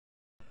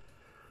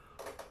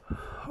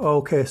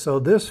Okay, so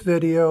this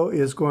video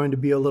is going to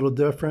be a little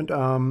different.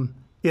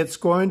 It's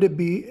going to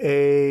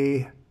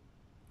be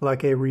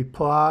like a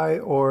reply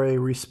or a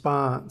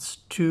response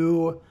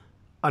to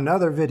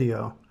another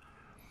video.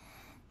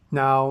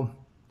 Now,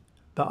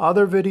 the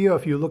other video,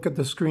 if you look at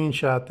the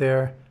screenshot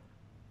there,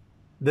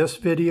 this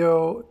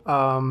video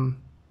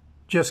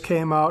just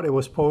came out. It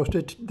was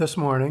posted this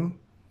morning.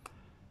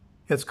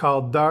 It's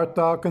called Darth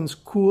Dawkins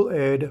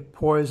Kool-Aid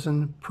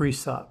Poison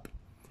Presup.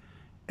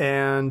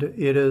 And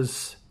it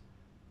is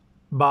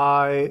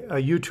by a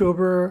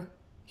YouTuber.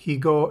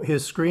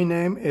 His screen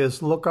name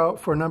is Lookout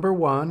for Number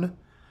 1.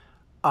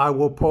 I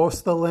will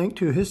post the link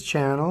to his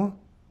channel,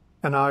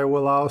 and I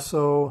will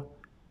also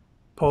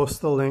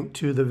post the link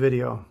to the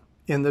video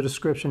in the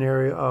description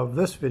area of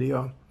this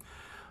video.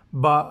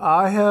 But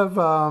I have,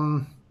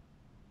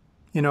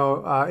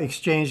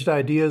 exchanged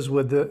ideas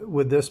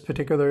with this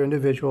particular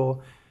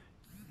individual.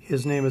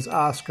 His name is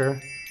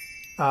Oscar.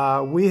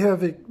 We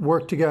have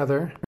worked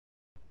together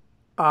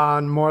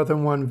on more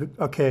than one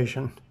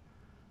occasion,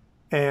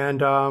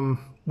 and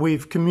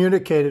we've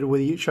communicated with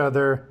each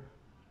other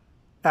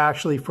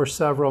actually for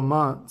several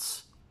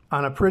months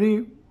on a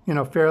pretty,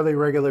 fairly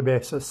regular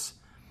basis.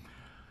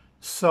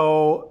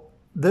 So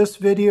this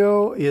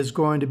video is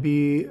going to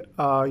be,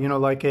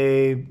 like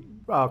a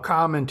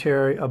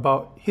commentary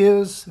about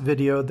his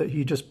video that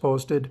he just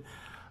posted.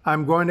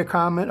 I'm going to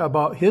comment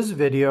about his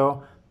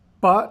video,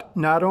 but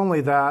not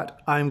only that,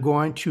 I'm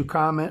going to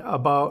comment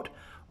about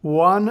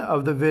one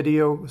of the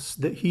videos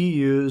that he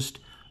used.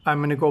 I'm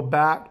going to go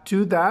back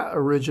to that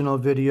original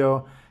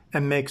video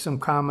and make some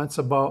comments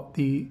about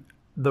the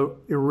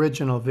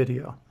original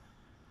video.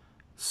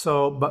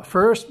 So, but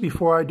first,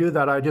 before I do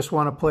that, I just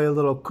want to play a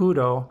little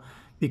kudo,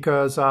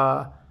 because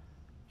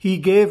he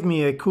gave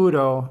me a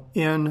kudo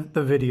in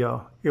the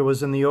video. It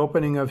was in the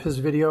opening of his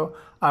video.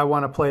 I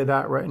want to play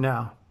that right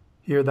now.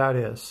 Here that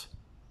is.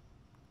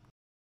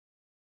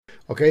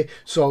 Okay,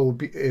 so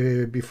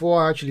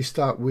before I actually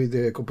start with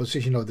the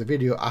composition of the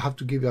video, I have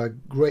to give a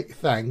great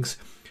thanks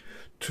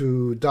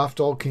to Darth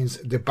Dawkins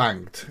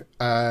Debunked,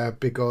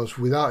 because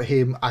without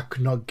him I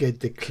could not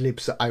get the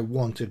clips that I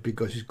wanted,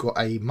 because he's got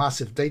a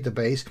massive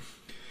database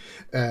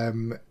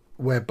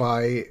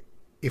whereby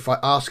if I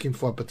ask him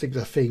for a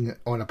particular thing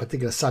on a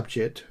particular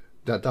subject,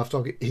 that Darth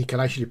Dawkins, he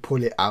can actually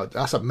pull it out.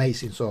 That's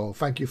amazing, so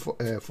thank you for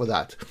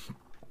that.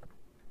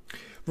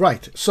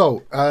 Right,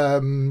 so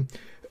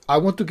I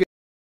want to get...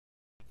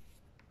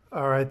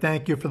 All right,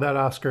 thank you for that,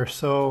 Oscar.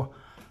 So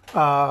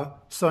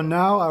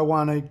now I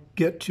want to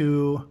get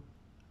to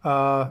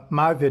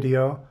my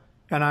video,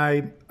 and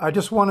I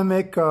just want to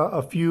make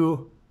a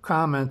few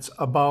comments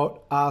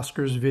about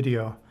Oscar's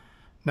video.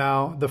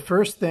 Now, the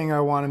first thing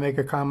I want to make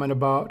a comment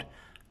about,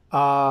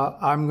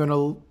 I'm going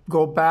to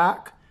go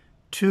back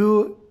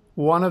to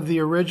one of the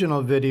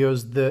original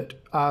videos that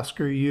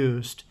Oscar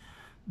used.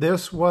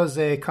 This was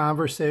a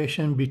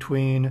conversation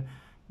between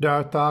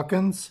Darth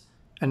Dawkins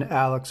and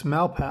Alex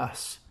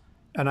Malpass.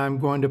 And I'm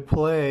going to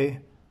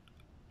play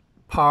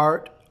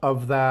part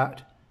of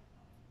that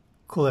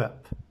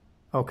clip,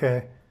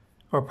 okay,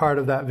 or part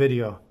of that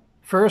video.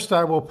 First,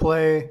 I will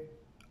play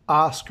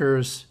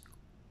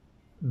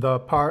the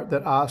part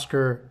that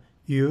Oscar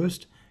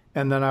used,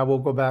 and then I will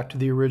go back to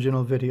the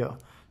original video.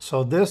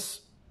 So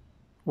this,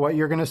 what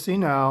you're going to see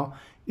now,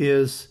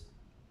 is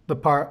the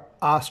part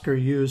Oscar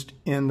used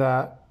in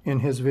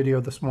his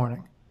video this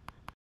morning.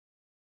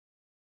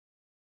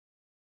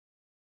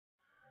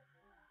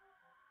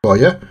 For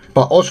you,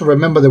 but also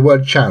remember the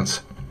word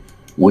chance.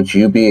 Would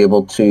you be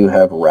able to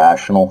have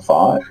rational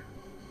thought?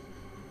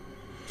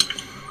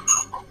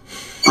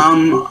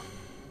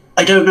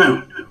 I don't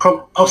know.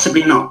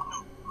 Possibly not.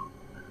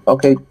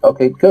 Okay,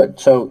 good.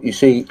 So you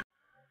see,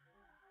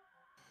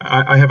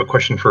 I have a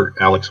question for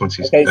Alex once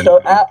he's okay. done.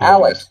 So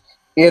Alex,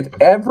 if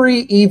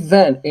every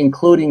event,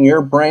 including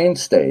your brain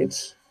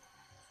states,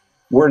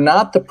 were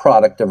not the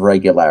product of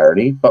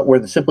regularity, but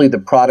were simply the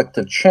product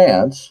of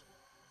chance,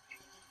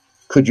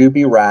 could you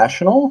be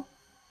rational?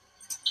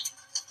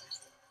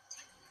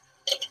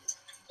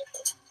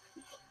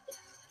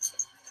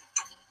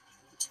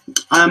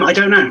 I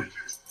don't know.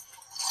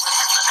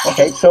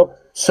 Okay, so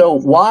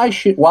why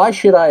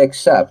should I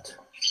accept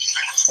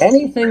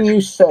anything you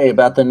say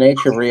about the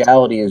nature of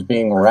reality as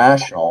being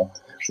rational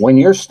when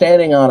you're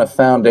standing on a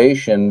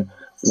foundation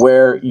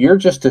where you're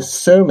just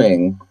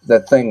assuming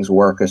that things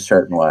work a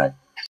certain way?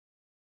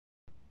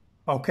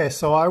 Okay,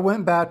 so I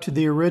went back to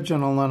the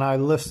original and I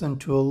listened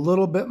to a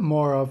little bit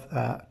more of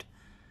that.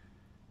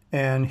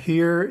 And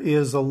here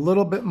is a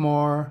little bit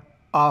more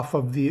off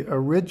of the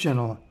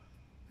original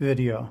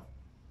video.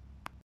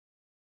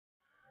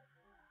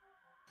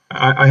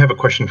 I have a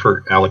question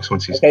for Alex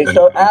once he's okay. done.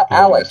 So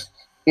Alex,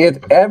 if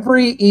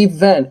every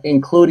event,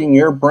 including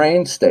your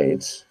brain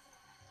states,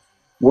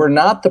 were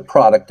not the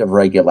product of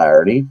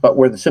regularity, but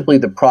were simply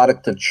the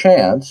product of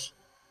chance,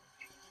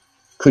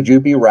 could you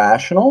be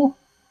rational?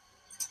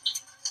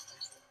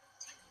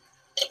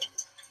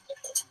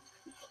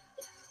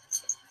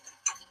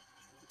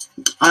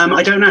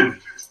 I don't know.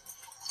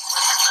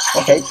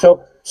 Okay,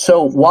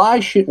 so why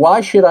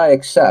should I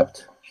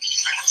accept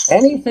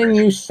anything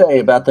you say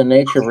about the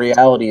nature of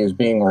reality as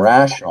being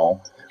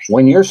rational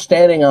when you're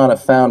standing on a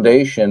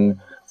foundation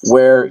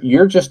where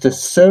you're just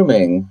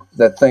assuming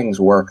that things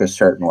work a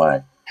certain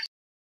way?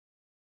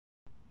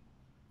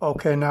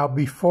 Okay, now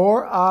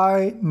before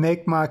I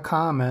make my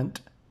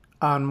comment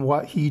on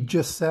what he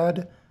just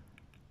said,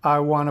 I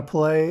want to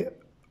play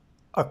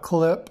a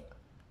clip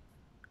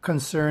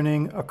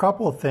concerning a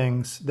couple of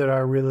things that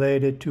are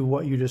related to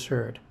what you just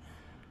heard.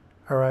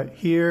 All right,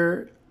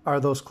 here are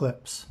those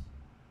clips.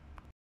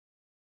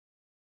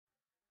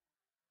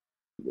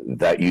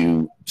 That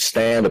you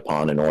stand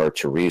upon in order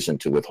to reason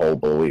to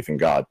withhold belief in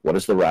God. What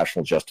is the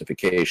rational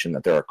justification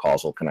that there are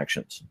causal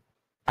connections?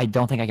 I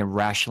don't think I can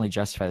rationally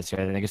justify this. I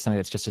think it's something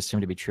that's just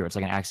assumed to be true. It's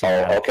like an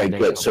axiom. Oh, okay,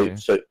 good. So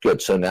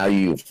good. So now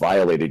you've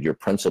violated your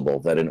principle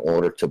that in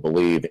order to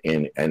believe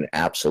in an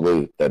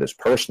absolute that is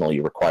personal,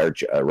 you require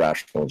a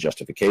rational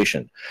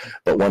justification.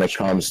 But when it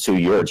comes to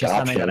your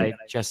adoption, something that I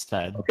just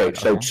said. Okay,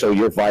 so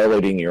you're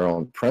violating your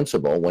own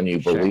principle when you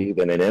believe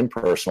in an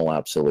impersonal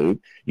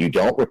absolute. You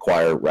don't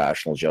require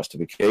rational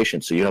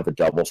justification, so you have a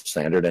double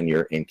standard and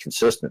you're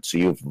inconsistent. So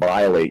you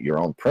violate your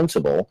own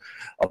principle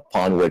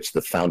upon which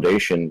the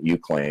foundation you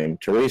claim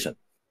to reason.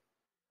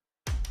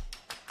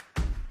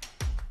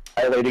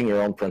 Violating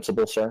your own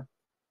principle, sir?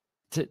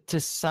 To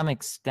some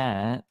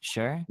extent,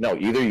 sure. No,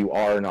 either you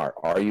are or not.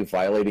 Are you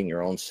violating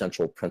your own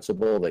central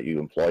principle that you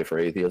employ for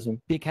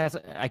atheism? Because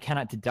I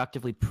cannot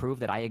deductively prove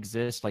that I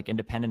exist, like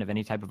independent of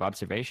any type of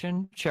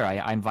observation. Sure,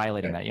 I'm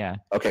violating that. Yeah.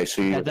 Okay,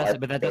 so you.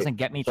 But that doesn't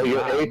get me to.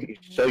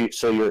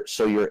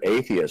 Your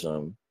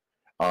atheism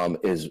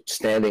is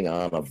standing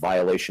on a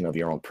violation of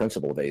your own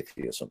principle of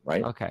atheism,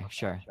 right? Okay,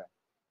 sure.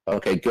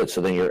 Okay, good.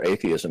 So then your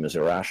atheism is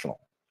irrational.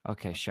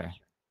 Okay, sure.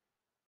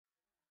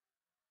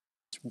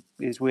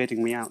 Is weirding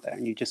me out there,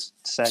 and you just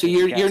said. So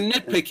you're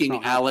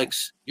nitpicking,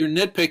 Alex. You're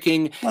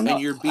nitpicking,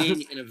 and you're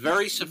being in a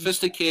very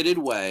sophisticated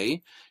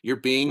way. You're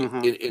being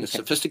in a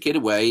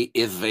sophisticated way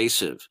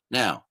evasive.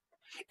 Now,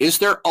 is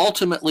there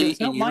ultimately,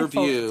 in your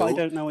view, I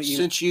don't know what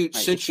since you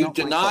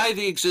deny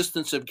the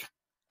existence of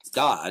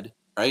God,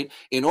 right?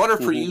 In order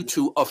for you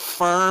to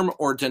affirm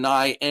or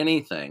deny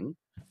anything,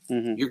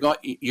 you're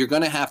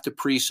going to have to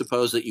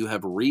presuppose that you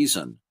have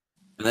reason.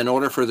 And in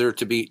order for there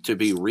to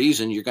be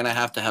reason, you're going to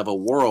have a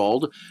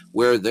world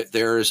where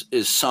there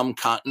is some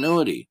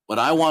continuity. What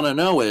I want to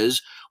know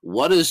is,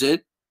 what is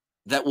it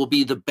that will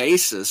be the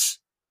basis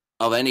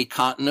of any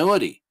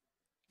continuity?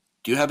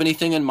 Do you have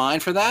anything in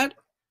mind for that?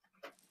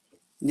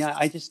 Yeah,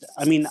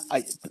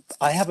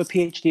 I have a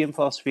PhD in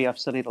philosophy. I've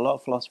studied a lot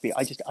of philosophy.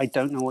 I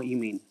don't know what you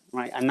mean,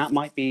 right? And that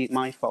might be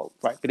my fault,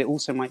 right? But it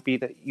also might be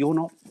that you're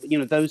not,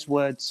 those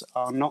words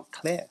are not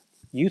clear.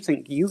 You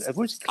think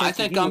I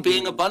think I'm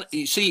being abundant.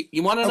 You see,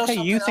 you want to know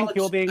something, you think Alex?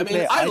 you're being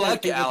clear. I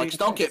like you, Alex.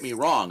 Don't get me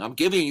wrong. I'm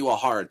giving you a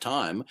hard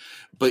time,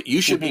 but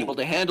you should be able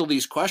to handle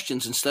these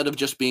questions instead of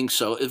just being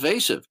so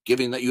evasive,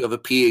 given that you have a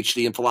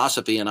PhD in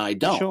philosophy and I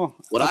don't. Sure.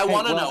 What I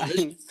want to know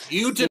is,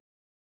 you did.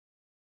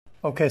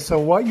 Okay, so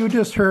what you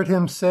just heard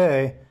him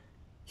say,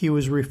 he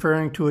was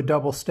referring to a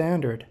double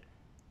standard.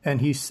 And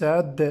he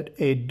said that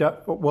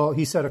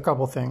he said a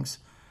couple things.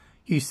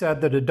 He said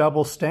that a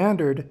double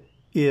standard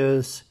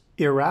is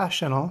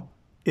irrational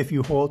if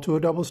you hold to a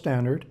double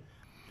standard.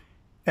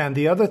 And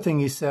the other thing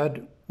he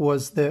said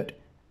was that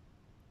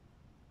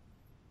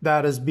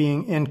is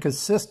being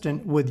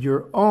inconsistent with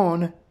your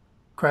own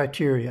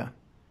criteria.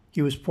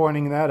 He was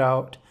pointing that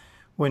out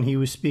when he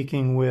was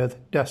speaking with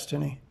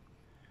Destiny.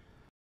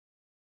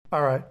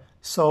 All right,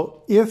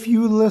 so if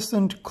you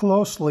listened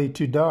closely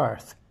to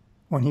Darth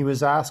when he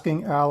was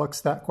asking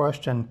Alex that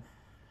question,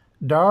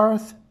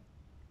 Darth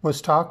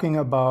was talking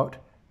about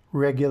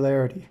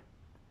regularity.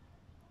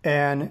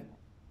 And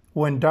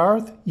when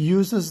Darth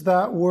uses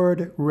that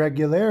word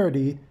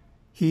regularity,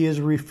 he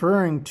is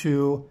referring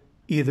to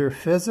either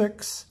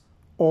physics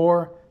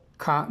or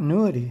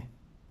continuity.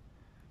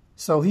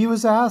 So he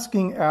was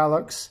asking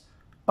Alex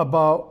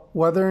about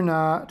whether or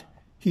not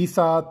he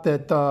thought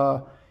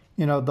that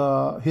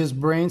his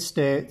brain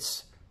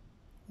states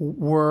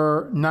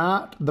were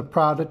not the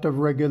product of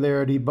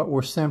regularity, but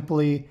were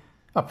simply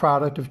a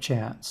product of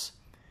chance.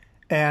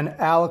 And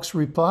Alex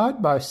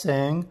replied by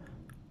saying,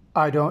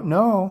 I don't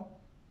know.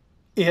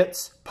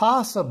 It's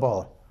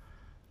possible.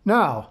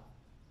 Now,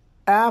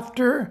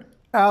 after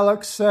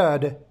Alex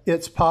said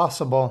it's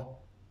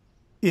possible,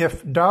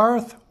 if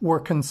Darth were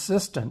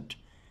consistent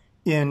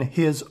in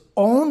his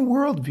own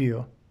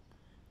worldview,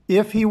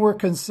 if he were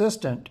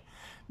consistent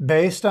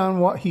based on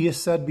what he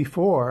has said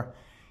before,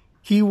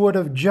 he would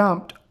have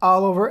jumped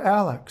all over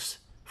Alex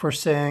for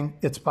saying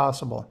it's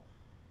possible.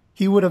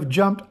 He would have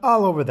jumped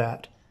all over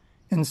that.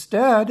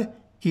 Instead,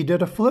 he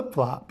did a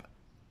flip-flop.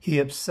 He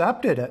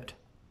accepted it.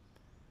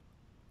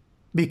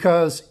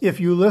 Because if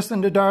you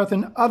listen to Darth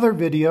in other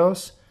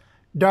videos,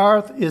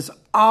 Darth is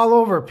all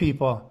over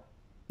people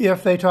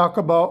if they talk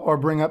about or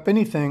bring up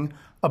anything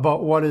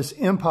about what is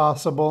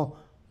impossible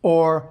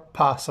or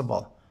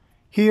possible.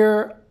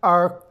 Here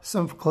are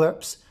some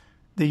clips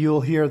that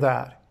you'll hear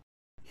that.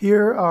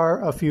 Here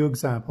are a few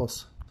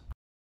examples.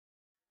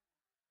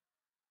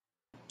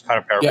 kind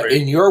of Yeah,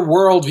 paraphrase. in your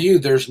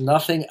worldview, there's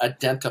nothing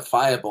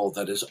identifiable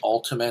that is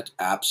ultimate,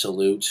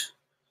 absolute,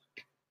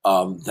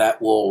 that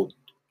will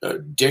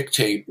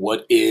dictate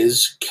what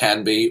is,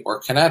 can be, or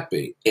cannot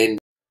be. And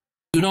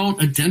you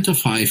don't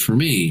identify for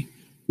me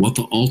what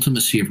the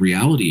ultimacy of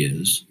reality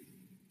is,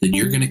 then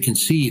you're going to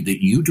concede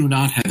that you do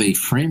not have a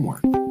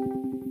framework.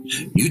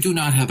 You do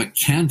not have a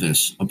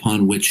canvas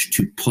upon which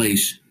to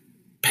place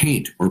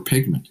paint or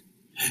pigment.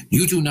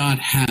 You do not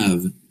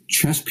have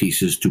chess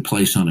pieces to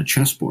place on a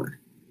chessboard.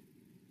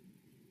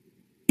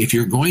 If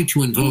you're going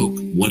to invoke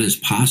what is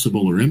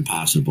possible or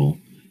impossible,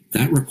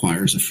 that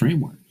requires a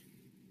framework.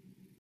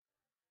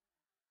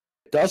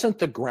 Doesn't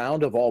the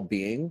ground of all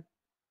being,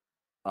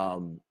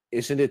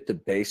 isn't it the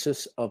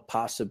basis of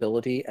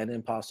possibility and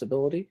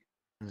impossibility?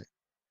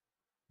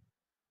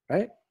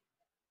 Right?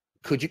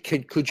 Could you?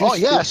 Oh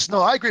yes,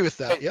 no, I agree with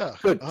that. Yeah,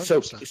 good.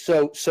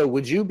 100%. So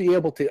would you be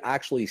able to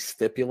actually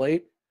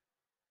stipulate,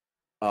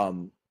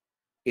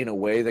 in a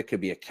way that could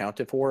be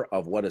accounted for,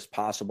 of what is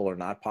possible or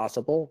not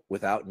possible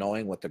without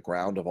knowing what the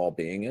ground of all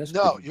being is?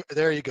 No,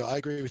 there you go. I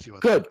agree with you.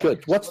 Good.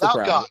 What's the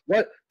ground? God.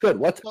 What? Good.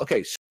 What's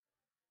okay? So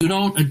you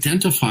don't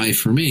identify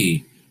for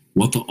me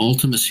what the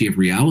ultimacy of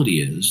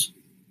reality is,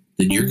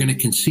 then you're going to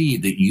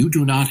concede that you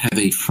do not have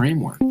a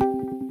framework.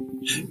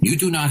 You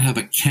do not have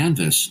a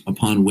canvas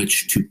upon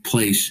which to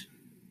place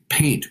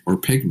paint or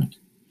pigment.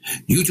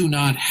 You do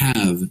not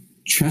have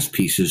chess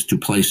pieces to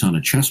place on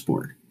a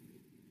chessboard.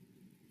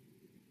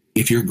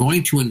 If you're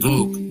going to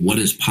invoke what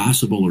is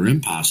possible or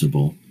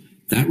impossible,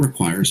 that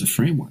requires a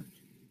framework.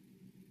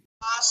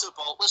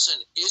 Possible.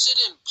 Listen, is it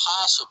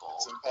impossible?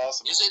 It's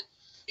impossible.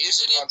 Is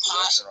it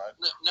impossible?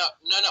 Right?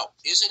 No.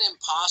 Is it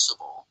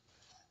impossible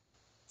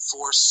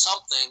for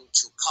something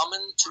to come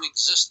into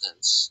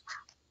existence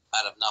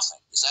out of nothing?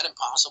 Is that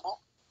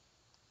impossible?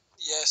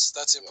 Yes,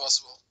 that's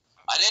impossible.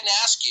 I didn't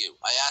ask you.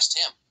 I asked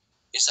him.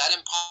 Is that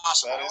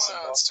impossible? That is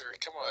impossible.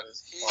 Come on.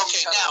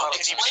 Okay, now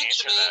explain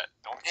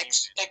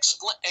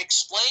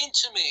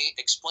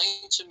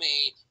to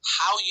me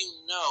how you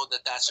know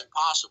that that's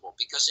impossible.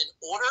 Because in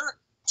order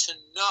to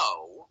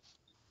know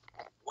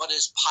what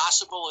is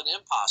possible and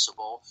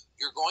impossible,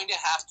 you're going to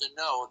have to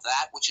know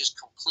that which is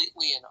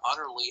completely and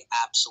utterly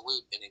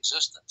absolute in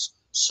existence.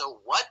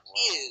 So what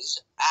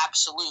is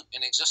absolute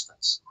in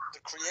existence? The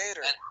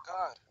Creator,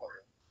 God.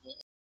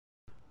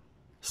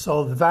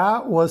 So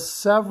that was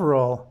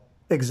several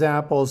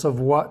examples of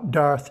what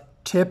Darth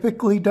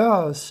typically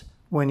does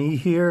when he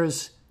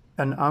hears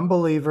an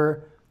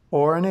unbeliever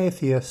or an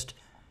atheist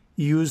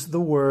use the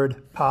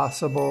word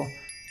possible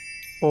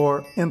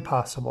or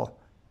impossible.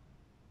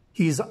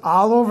 He's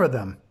all over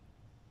them.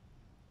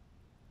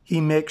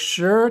 He makes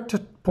sure to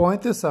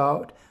point this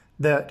out,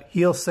 that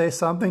he'll say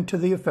something to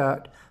the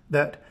effect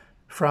that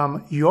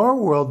from your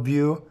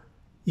worldview,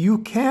 you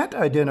can't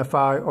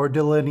identify or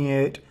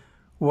delineate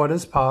what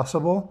is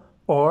possible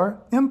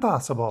or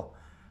impossible.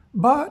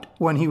 But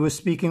when he was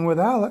speaking with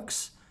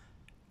Alex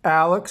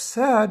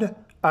said,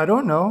 I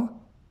don't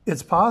know,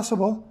 it's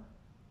possible.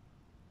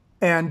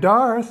 And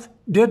Darth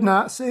did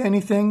not say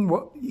anything.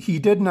 He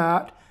did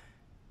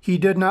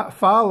not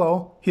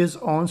follow his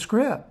own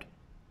script.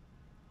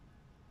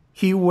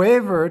 He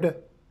wavered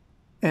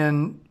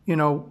and,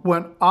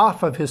 went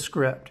off of his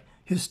script,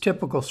 his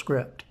typical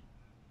script.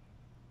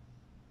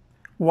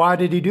 Why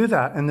did he do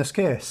that in this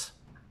case?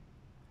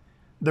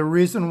 The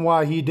reason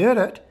why he did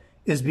it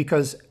is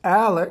because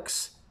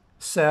Alex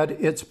said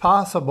it's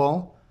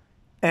possible,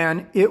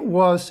 and it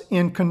was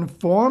in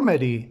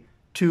conformity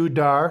to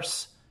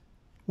Darth's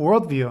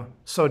worldview.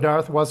 So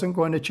Darth wasn't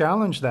going to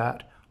challenge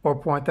that or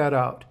point that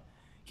out.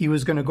 He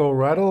was going to go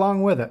right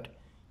along with it,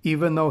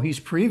 even though he's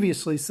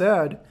previously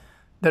said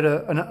that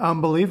an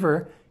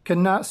unbeliever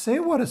cannot say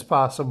what is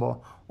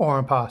possible or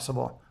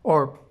impossible,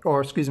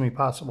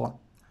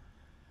 possible.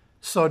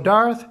 So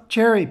Darth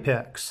cherry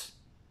picks.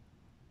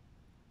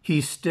 He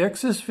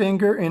sticks his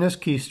finger in his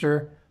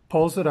keister,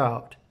 pulls it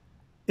out.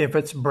 If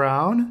it's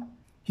brown,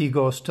 he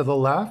goes to the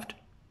left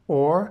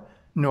or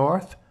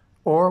north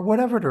or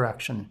whatever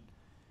direction.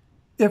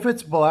 If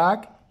it's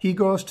black, he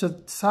goes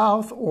to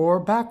south or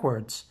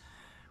backwards.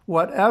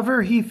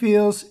 Whatever he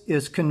feels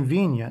is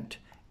convenient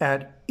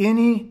at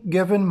any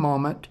given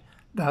moment,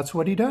 that's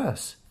what he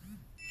does.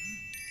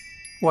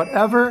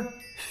 Whatever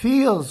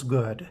feels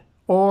good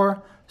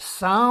or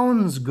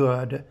sounds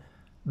good,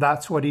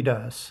 that's what he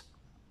does.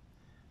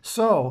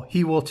 So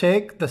he will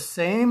take the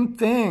same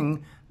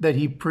thing that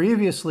he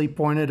previously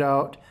pointed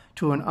out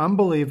to an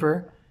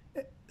unbeliever,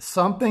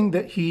 something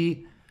that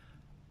he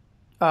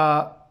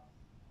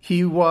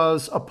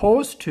was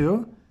opposed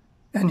to,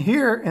 and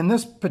here in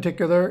this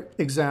particular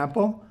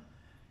example,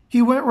 he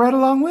went right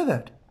along with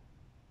it.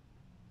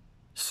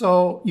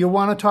 So you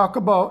want to talk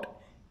about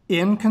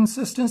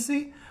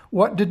inconsistency?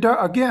 What did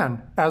Darth,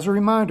 again, as a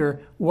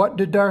reminder, what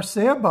did Darth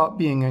say about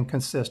being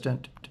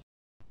inconsistent?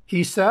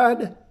 He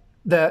said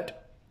that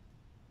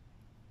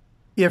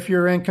if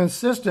you're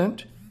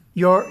inconsistent,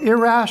 you're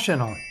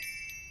irrational.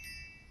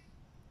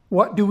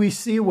 What do we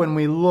see when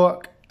we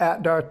look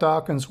at Darth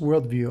Dawkins'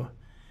 worldview?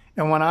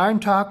 And when I'm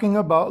talking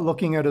about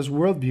looking at his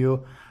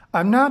worldview,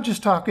 I'm not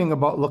just talking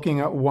about looking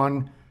at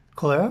one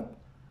clip.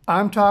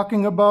 I'm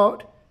talking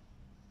about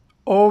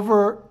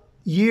over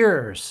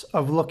years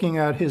of looking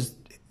at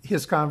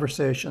his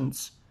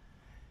conversations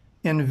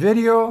in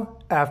video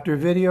after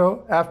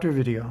video after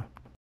video.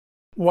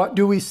 What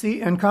do we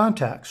see in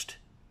context?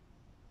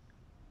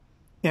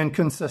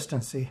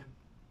 Inconsistency.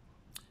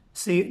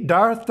 See,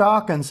 Darth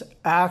Dawkins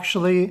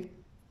actually,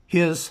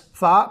 his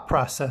thought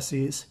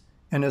processes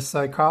and his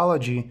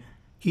psychology,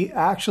 he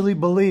actually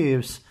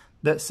believes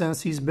that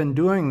since he's been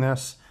doing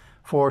this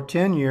for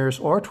 10 years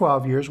or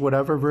 12 years,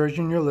 whatever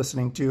version you're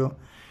listening to,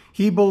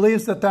 he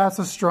believes that that's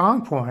a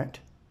strong point.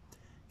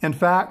 In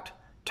fact,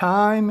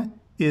 time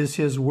is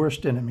his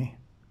worst enemy.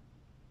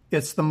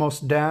 It's the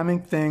most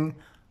damning thing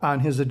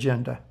on his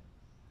agenda.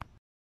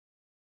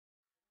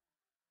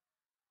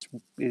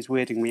 Is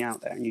weirding me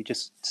out there, and you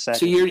just said.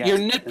 So you're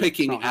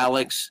nitpicking,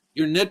 Alex.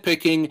 You're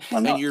nitpicking,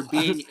 and you're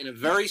being in a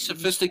very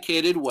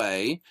sophisticated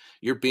way.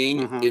 You're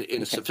being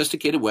in a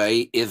sophisticated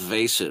way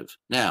evasive.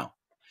 Now,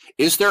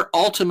 is there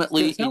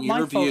ultimately, in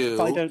your view,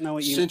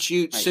 since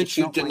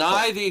you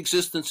deny the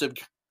existence of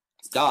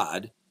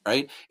God,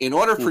 right? In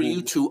order for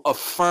you to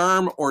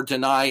affirm or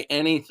deny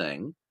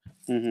anything,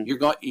 you're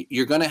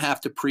going to have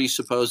to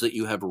presuppose that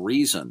you have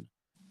reason.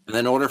 And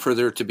in order for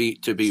there to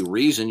be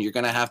reason, you're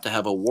going to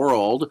have a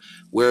world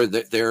where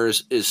there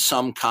is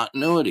some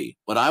continuity.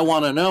 What I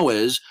want to know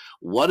is,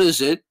 what is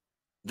it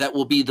that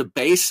will be the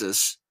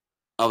basis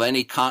of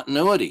any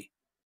continuity?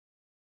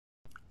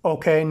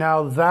 Okay,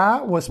 now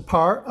that was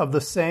part of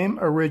the same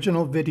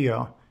original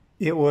video.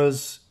 It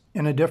was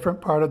in a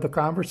different part of the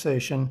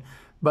conversation,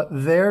 but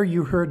there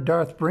you heard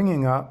Darth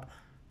bringing up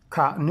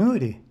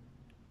continuity.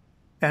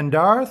 And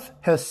Darth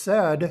has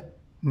said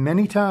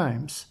many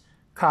times,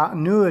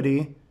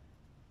 continuity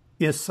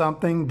is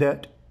something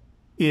that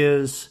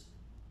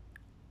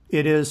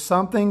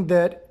something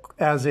that,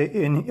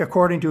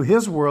 according to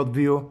his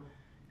worldview,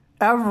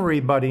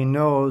 everybody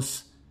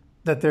knows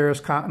that there is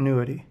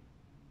continuity.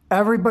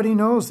 Everybody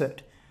knows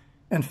it.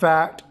 In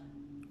fact,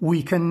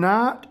 we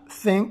cannot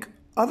think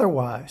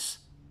otherwise.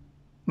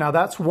 Now,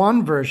 that's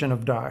one version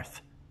of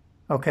Darth,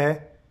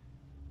 okay?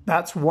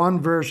 That's one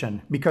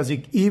version, because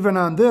even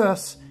on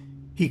this,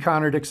 he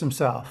contradicts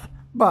himself.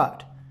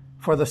 But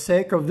for the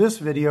sake of this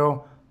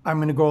video, I'm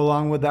going to go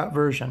along with that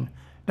version.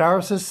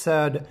 Darth has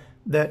said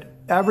that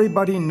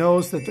everybody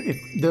knows that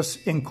this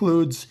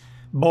includes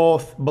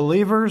both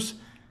believers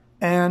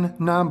and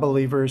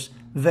non-believers.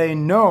 They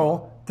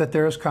know that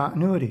there is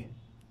continuity.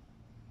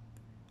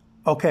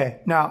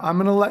 Okay, now I'm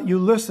going to let you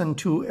listen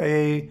to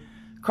a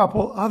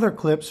couple other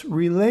clips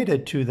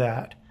related to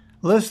that.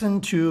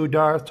 Listen to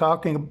Darth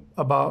talking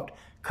about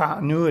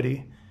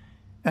continuity.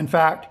 In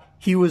fact,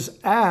 he was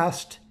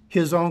asked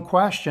his own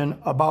question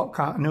about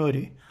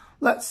continuity.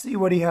 Let's see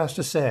what he has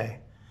to say.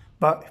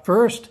 But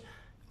first,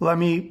 I'm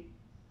going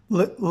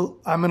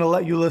to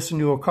let you listen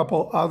to a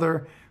couple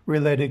other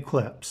related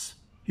clips.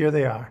 Here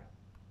they are.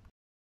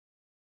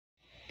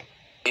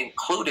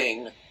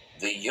 Including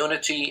the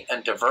unity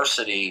and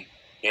diversity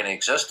in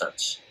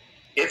existence.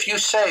 If you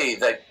say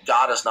that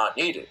God is not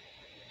needed,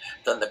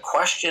 then the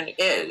question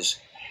is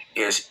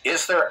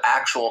there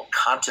actual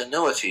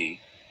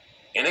continuity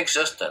in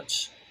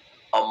existence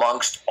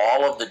amongst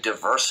all of the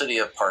diversity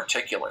of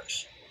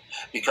particulars?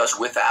 Because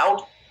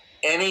without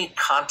any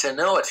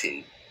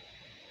continuity,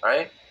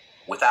 right,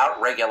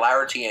 without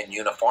regularity and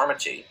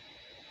uniformity,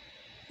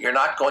 you're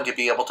not going to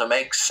be able to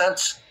make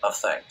sense of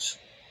things.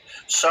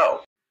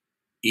 So,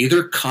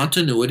 either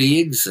continuity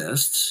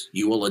exists,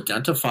 you will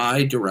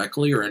identify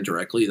directly or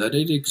indirectly that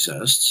it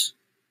exists,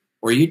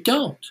 or you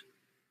don't.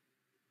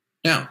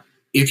 Now,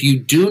 if you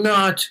do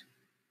not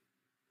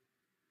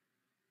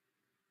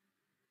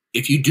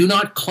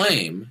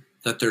claim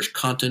that there's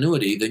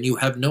continuity, then you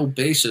have no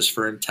basis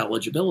for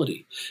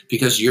intelligibility,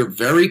 because your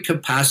very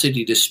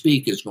capacity to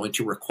speak is going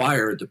to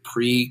require the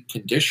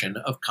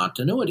precondition of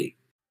continuity.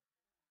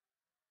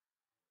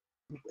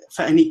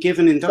 For any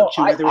given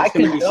induction, whether it's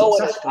going to be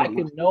successful. I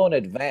can know in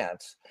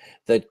advance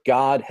that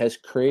God has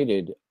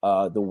created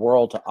the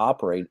world to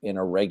operate in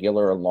a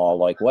regular and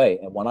law-like way.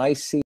 And when I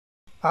see...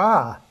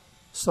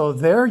 So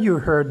there you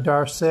heard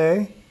Darth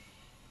say,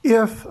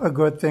 if a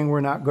good thing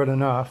were not good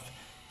enough,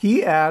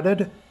 he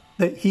added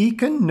that he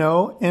can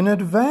know in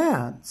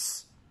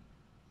advance.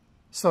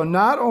 So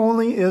not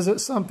only is it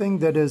something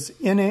that is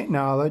innate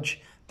knowledge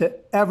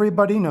that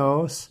everybody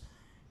knows,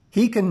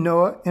 he can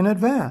know it in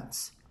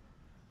advance.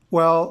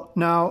 Well,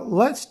 now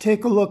let's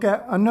take a look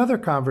at another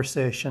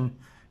conversation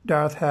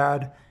Darth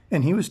had,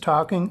 and he was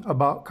talking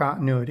about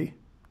continuity.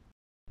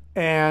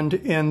 And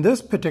in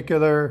this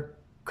particular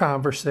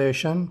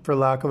conversation, for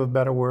lack of a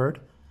better word,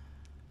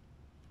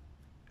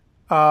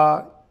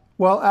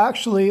 well,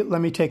 actually,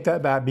 let me take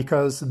that back,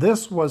 because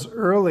this was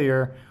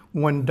earlier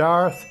when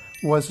Darth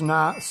was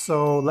not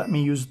so, let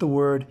me use the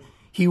word,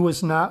 he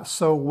was not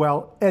so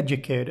well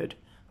educated.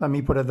 Let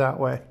me put it that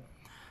way.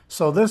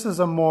 So this is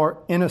a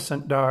more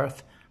innocent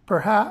Darth,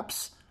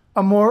 perhaps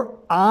a more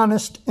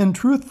honest and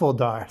truthful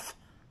Darth.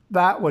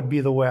 That would be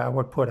the way I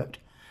would put it.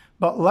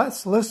 But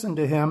let's listen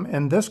to him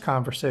in this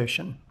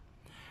conversation,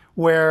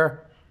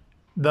 where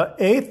the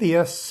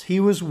atheists, he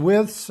was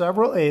with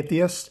several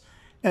atheists,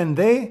 and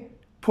they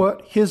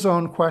put his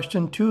own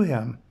question to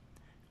him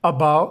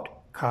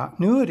about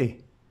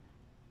continuity.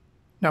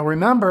 Now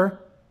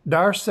remember,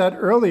 Darth said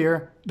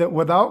earlier that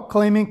without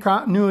claiming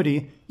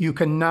continuity, you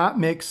cannot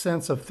make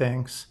sense of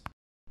things.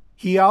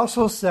 He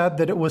also said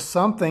that it was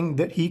something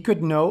that he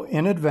could know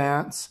in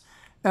advance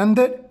and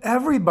that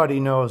everybody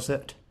knows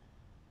it.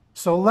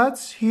 So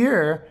let's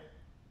hear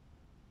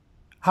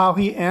how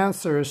he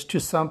answers to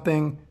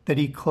something that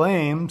he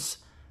claims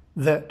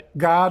that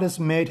God has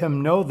made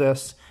him know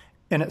this,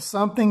 and it's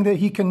something that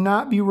he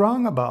cannot be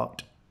wrong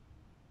about.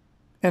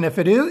 And if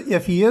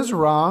he is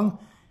wrong,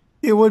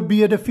 it would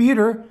be a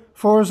defeater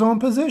for his own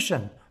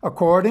position,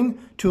 according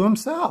to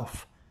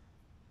himself.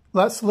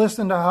 Let's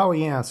listen to how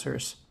he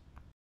answers.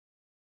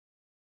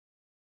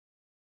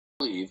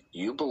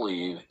 You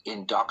believe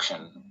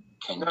induction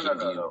can give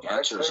you I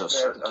answers of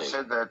certainty. I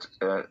said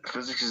that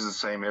physics is the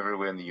same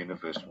everywhere in the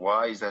universe.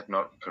 Why is that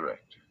not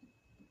correct?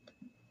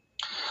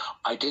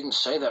 I didn't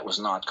say that was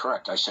not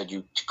correct. I said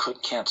you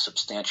can't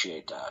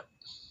substantiate that.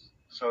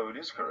 So it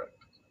is correct.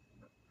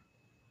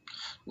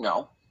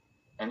 No.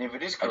 And if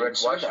it is correct,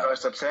 why should I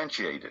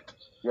substantiate it?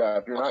 Yeah,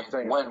 if you're not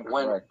saying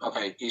correct.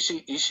 Okay, you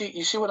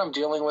see what I'm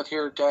dealing with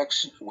here,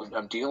 Dex?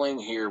 I'm dealing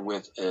here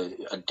with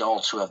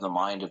adults who have the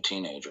mind of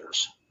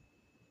teenagers.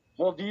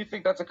 Well, do you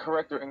think that's a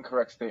correct or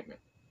incorrect statement?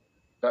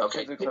 That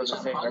physics are the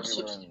same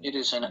everywhere. It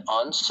is an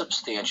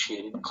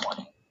unsubstantiated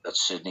claim that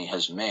Sydney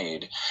has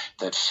made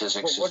that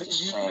physics is the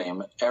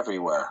same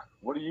everywhere.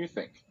 What do you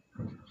think?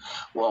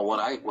 Well, what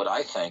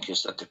I think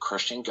is that the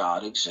Christian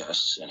God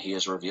exists, and He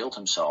has revealed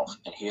Himself,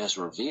 and He has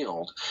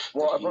revealed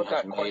that He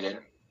has made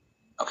it.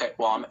 Okay.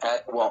 Well,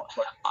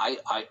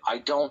 I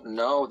don't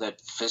know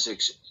that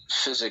physics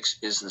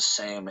is the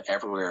same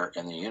everywhere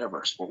in the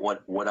universe. But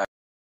what I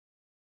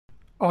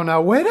Oh,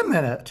 now wait a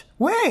minute.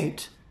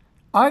 Wait.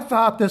 I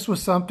thought this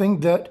was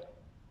something that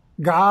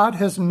God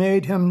has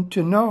made him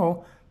to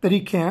know that he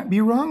can't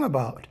be wrong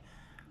about.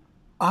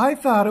 I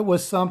thought it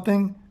was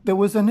something that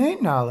was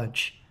innate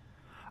knowledge.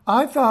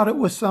 I thought it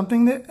was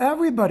something that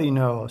everybody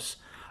knows.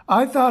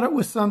 I thought it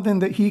was something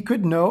that he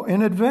could know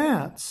in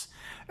advance.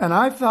 And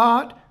I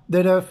thought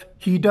that if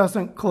he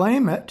doesn't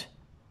claim it,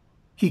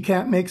 he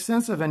can't make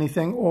sense of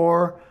anything,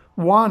 or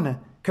one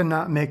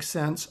cannot make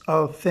sense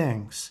of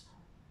things.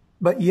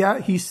 But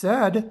yet he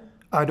said,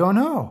 I don't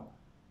know.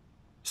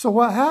 So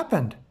what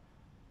happened?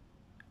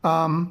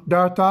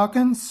 Darth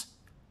Dawkins,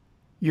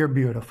 you're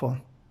beautiful.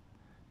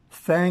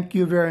 Thank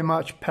you very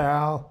much,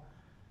 pal.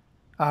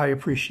 I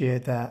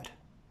appreciate that.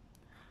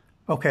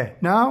 Okay,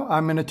 now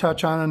I'm going to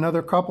touch on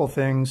another couple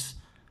things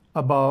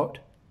about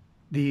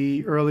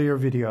the earlier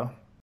video.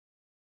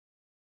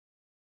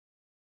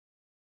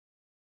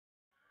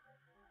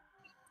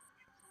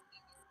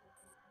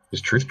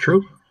 Is truth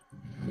true?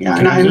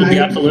 Yeah,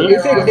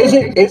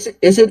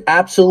 is it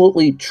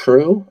absolutely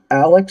true,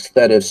 Alex,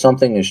 that if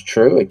something is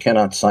true, it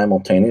cannot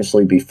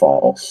simultaneously be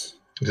false?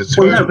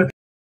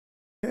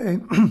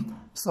 Okay.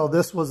 So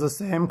this was the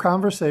same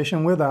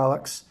conversation with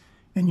Alex,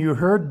 and you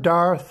heard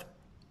Darth,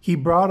 he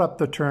brought up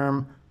the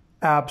term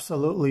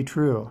absolutely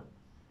true.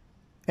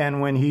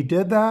 And when he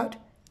did that,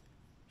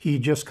 he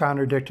just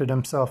contradicted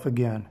himself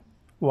again.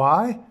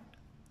 Why?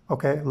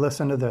 Okay,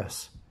 listen to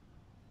this.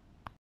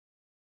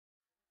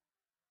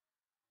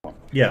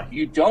 Yeah.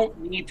 You don't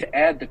need to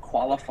add the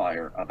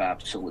qualifier of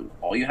absolute.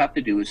 All you have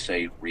to do is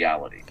say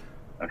reality.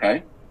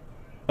 Okay?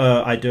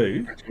 I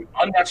do. It's an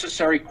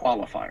unnecessary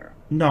qualifier.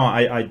 No,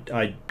 I He doesn't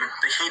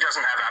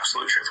have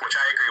absolute truth, which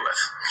I agree with.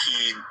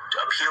 He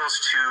appeals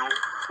to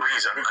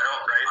reason. I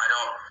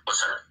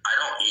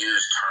don't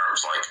use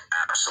terms like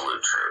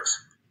absolute truth.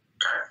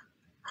 Okay?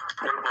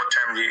 What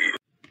term do you use?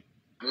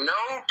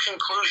 No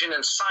conclusion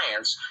in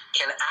science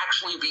can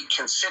actually be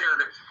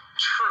considered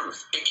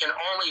truth. It can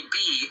only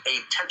be a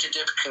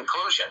tentative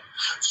conclusion.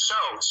 So,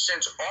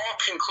 since all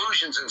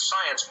conclusions in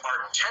science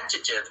are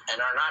tentative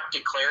and are not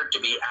declared to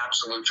be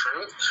absolute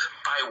truth,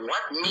 by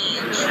what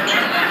means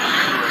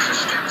can you as a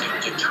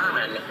skeptic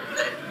determine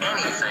that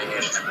anything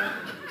is true?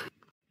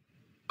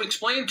 I'll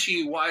explain to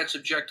you why it's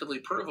objectively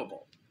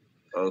provable.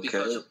 Okay.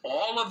 Because of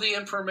all of the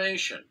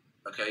information,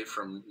 okay,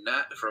 from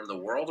the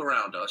world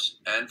around us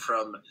and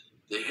from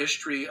the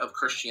history of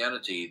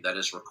Christianity that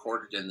is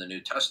recorded in the New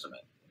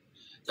Testament,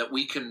 that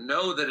we can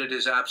know that it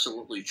is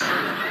absolutely true.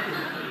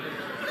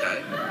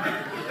 Okay?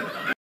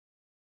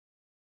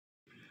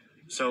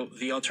 So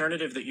the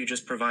alternative that you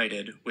just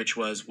provided, which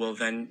was, well,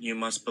 then you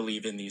must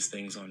believe in these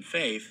things on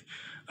faith,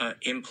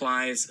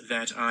 implies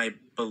that I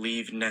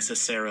believe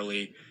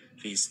necessarily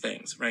these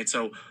things, right?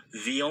 So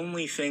the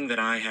only thing that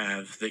I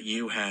have, that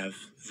you have,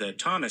 that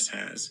Thomas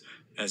has,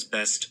 as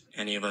best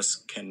any of us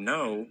can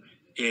know,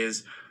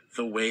 is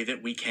the way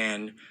that we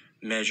can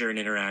measure and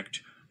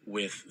interact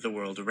with the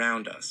world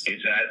around us.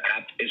 Is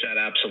that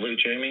absolute,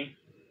 Jamie?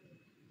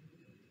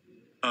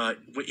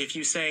 If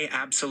you say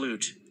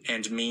absolute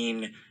and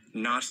mean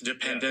not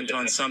dependent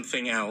on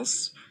something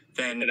else,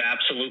 then It's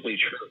absolutely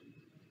true.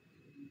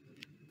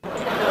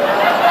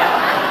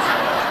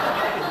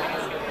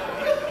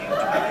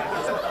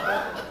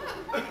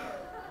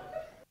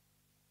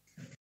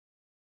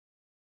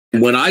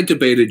 When I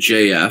debated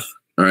JF,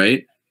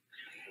 right,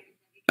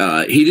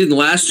 he didn't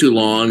last too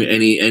long,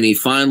 and he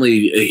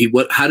finally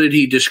how did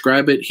he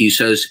describe it? He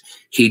says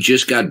he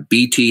just got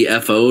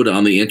BTFO'd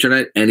on the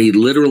internet, and he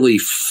literally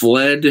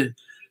fled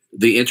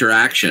the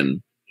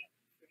interaction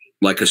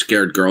like a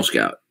scared Girl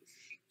Scout.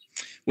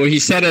 Well, he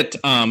said it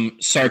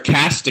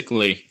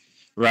sarcastically,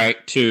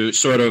 right, to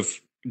sort of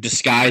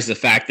disguise the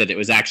fact that it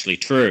was actually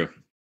true.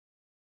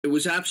 It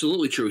was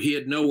absolutely true. He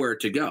had nowhere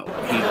to go.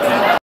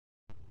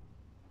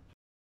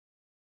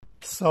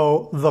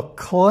 So the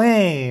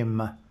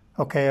claim,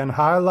 okay, and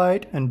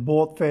highlight and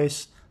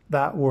boldface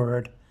that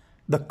word.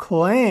 The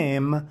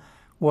claim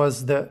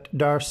was that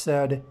Darth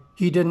said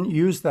he didn't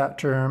use that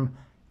term,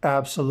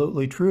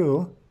 absolutely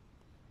true.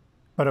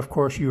 But of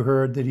course you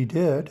heard that he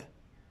did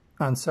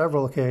on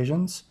several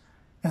occasions.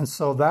 And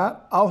so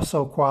that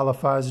also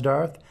qualifies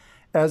Darth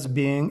as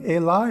being a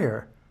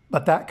liar.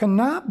 But that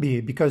cannot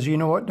be, because you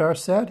know what Darth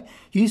said?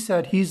 He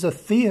said he's a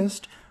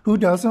theist who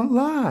doesn't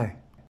lie.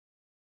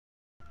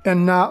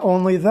 And not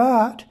only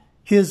that,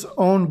 his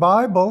own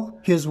Bible,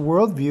 his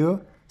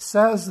worldview,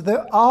 says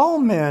that all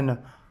men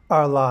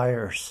are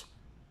liars.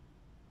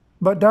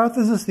 But Darth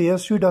is a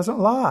theist who doesn't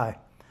lie.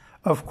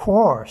 Of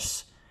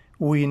course,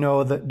 we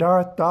know that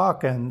Darth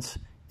Dawkins,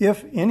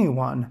 if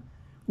anyone,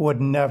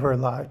 would never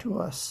lie to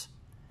us,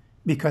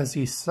 because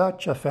he's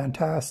such a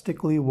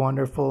fantastically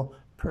wonderful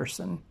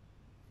person.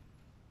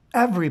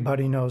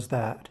 Everybody knows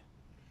that.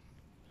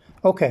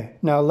 Okay,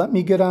 now let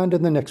me get on to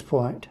the next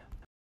point.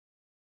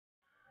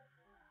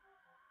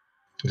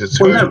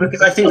 Well, no,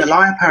 because I think the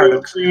liar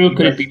paradox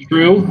could it be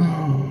true?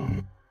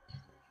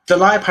 The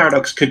liar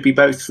paradox could be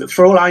both.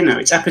 For all I know,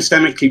 it's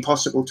epistemically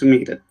possible to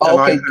me that.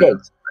 Okay, good.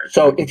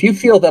 So if you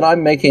feel that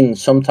I'm making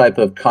some type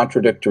of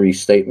contradictory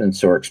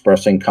statements or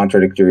expressing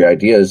contradictory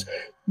ideas,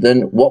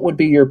 then what would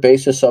be your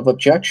basis of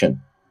objection?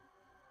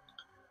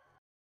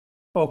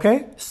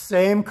 Okay,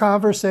 same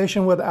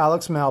conversation with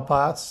Alex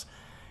Malpass,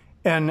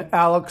 and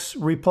Alex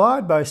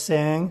replied by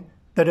saying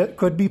that it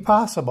could be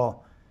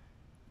possible.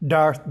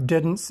 Darth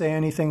didn't say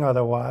anything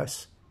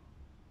otherwise.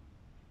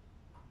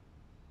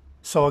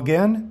 So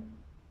again,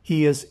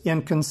 he is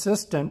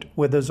inconsistent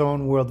with his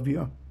own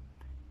worldview.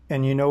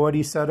 And you know what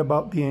he said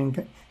about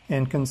being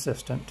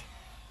inconsistent.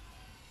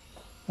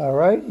 All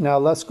right, now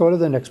let's go to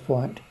the next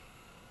point.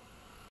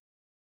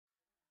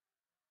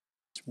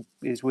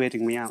 Is weirding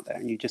me out there,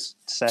 and you just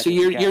said. So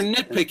you're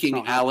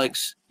nitpicking,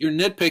 Alex. You're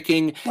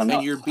nitpicking,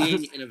 and you're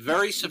being in a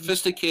very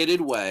sophisticated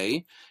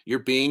way. You're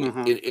being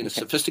in a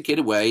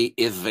sophisticated way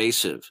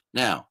evasive.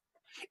 Now,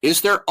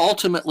 is there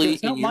ultimately,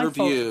 in your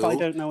view,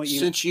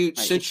 since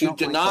you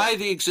deny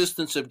the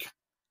existence of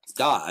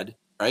God,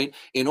 right?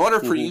 In order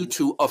for you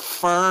to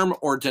affirm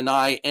or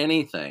deny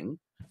anything,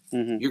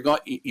 you're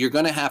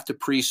going to have to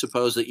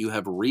presuppose that you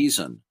have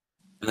reason.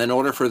 And in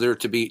order for there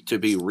to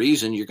be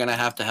reason, you're going to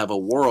have a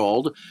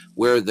world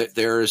where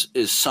there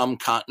is some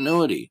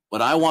continuity.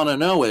 What I want to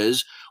know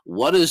is,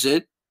 what is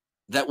it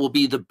that will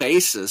be the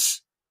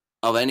basis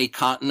of any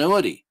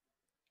continuity?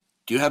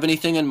 Do you have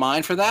anything in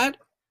mind for that?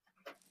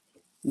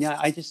 Yeah,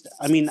 I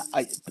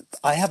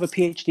have a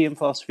PhD in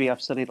philosophy.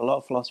 I've studied a lot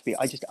of philosophy.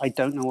 I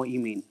don't know what you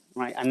mean,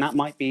 right? And that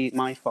might be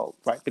my fault,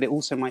 right? But it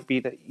also might be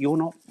that you're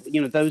not,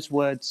 those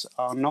words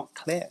are not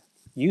clear.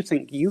 You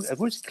think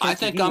I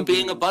think I'm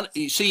being abundant.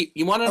 You see,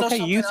 you want to know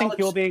something, you think Alex?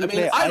 you're being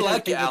clear. I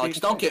like you, Alex.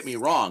 Don't get me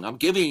wrong. I'm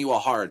giving you a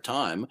hard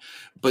time,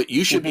 but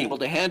you should be able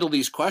to handle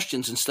these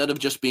questions instead of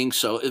just being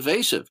so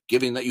evasive,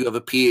 given that you have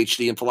a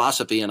PhD in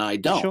philosophy and I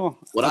don't. Sure.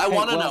 What I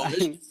want to know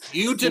is,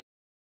 you did.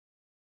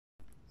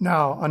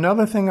 Now,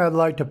 another thing I'd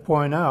like to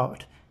point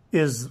out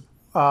is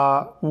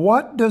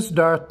what does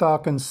Darth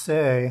Dawkins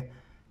say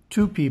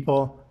to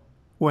people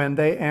when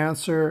they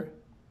answer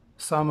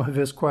some of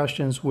his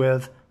questions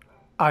with,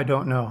 I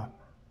don't know?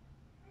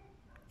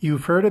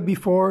 You've heard it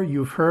before.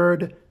 You've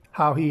heard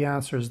how he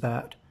answers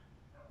that.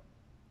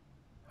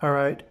 All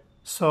right.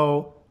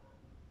 So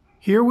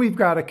here we've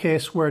got a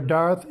case where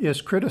Darth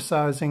is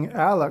criticizing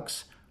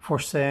Alex for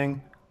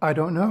saying, I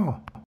don't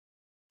know.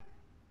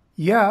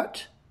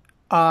 Yet,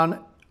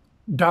 on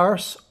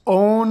Darth's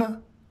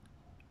own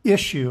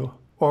issue,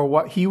 or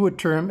what he would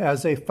term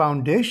as a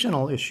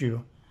foundational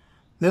issue,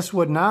 this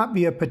would not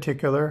be a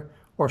particular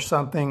or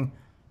something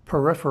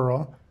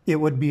peripheral. It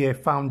would be a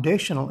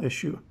foundational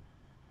issue.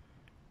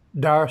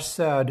 Darth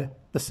said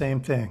the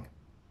same thing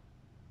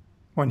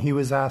when he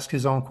was asked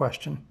his own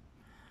question.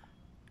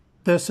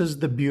 This is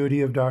the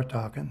beauty of Darth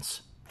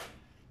Dawkins.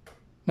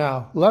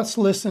 Now, let's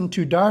listen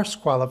to Darth's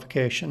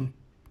qualification.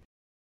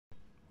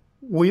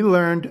 We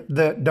learned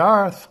that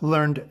Darth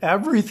learned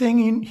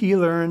everything he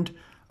learned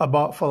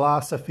about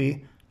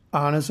philosophy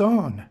on his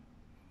own.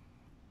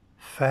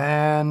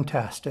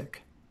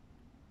 Fantastic.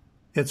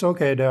 It's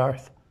okay,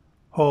 Darth.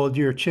 Hold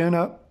your chin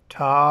up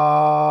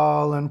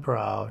tall and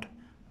proud.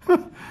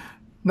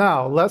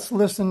 Now, let's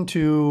listen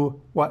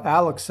to what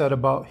Alex said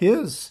about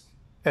his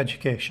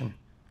education.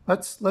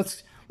 Let's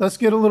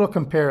get a little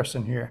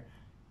comparison here.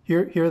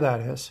 Here that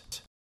is.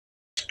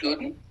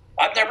 Student.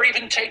 I've never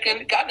even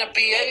gotten a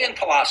BA in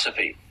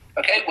philosophy.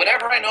 Okay,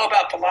 whatever I know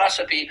about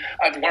philosophy,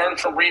 I've learned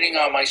from reading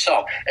on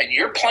myself. And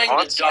you're playing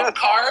the dumb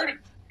card.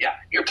 Yeah,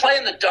 you're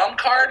playing the dumb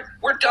card.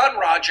 We're done,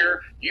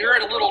 Roger. You're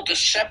a little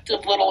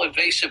deceptive, little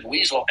evasive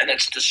weasel, and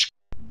it's disgusting.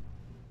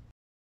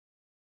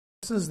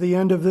 This is the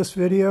end of this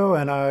video,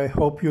 and I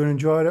hope you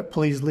enjoyed it.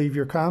 Please leave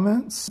your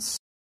comments.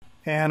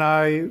 And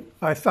I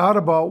thought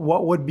about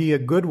what would be a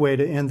good way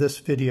to end this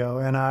video,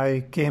 and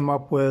I came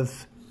up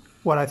with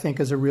what I think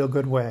is a real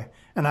good way.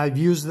 And I've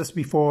used this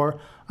before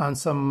on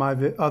some of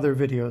my other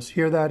videos.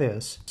 Here that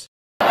is.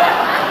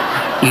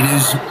 It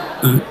is,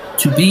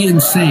 to be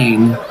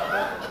insane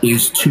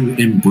is to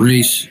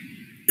embrace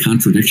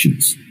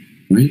contradictions,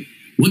 right?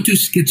 What do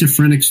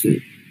schizophrenics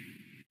do?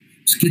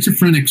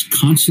 Schizophrenics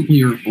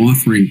constantly are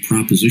offering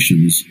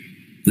propositions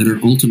that are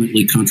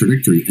ultimately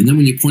contradictory. And then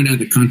when you point out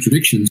the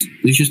contradictions,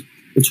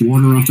 it's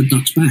water off a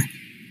duck's back.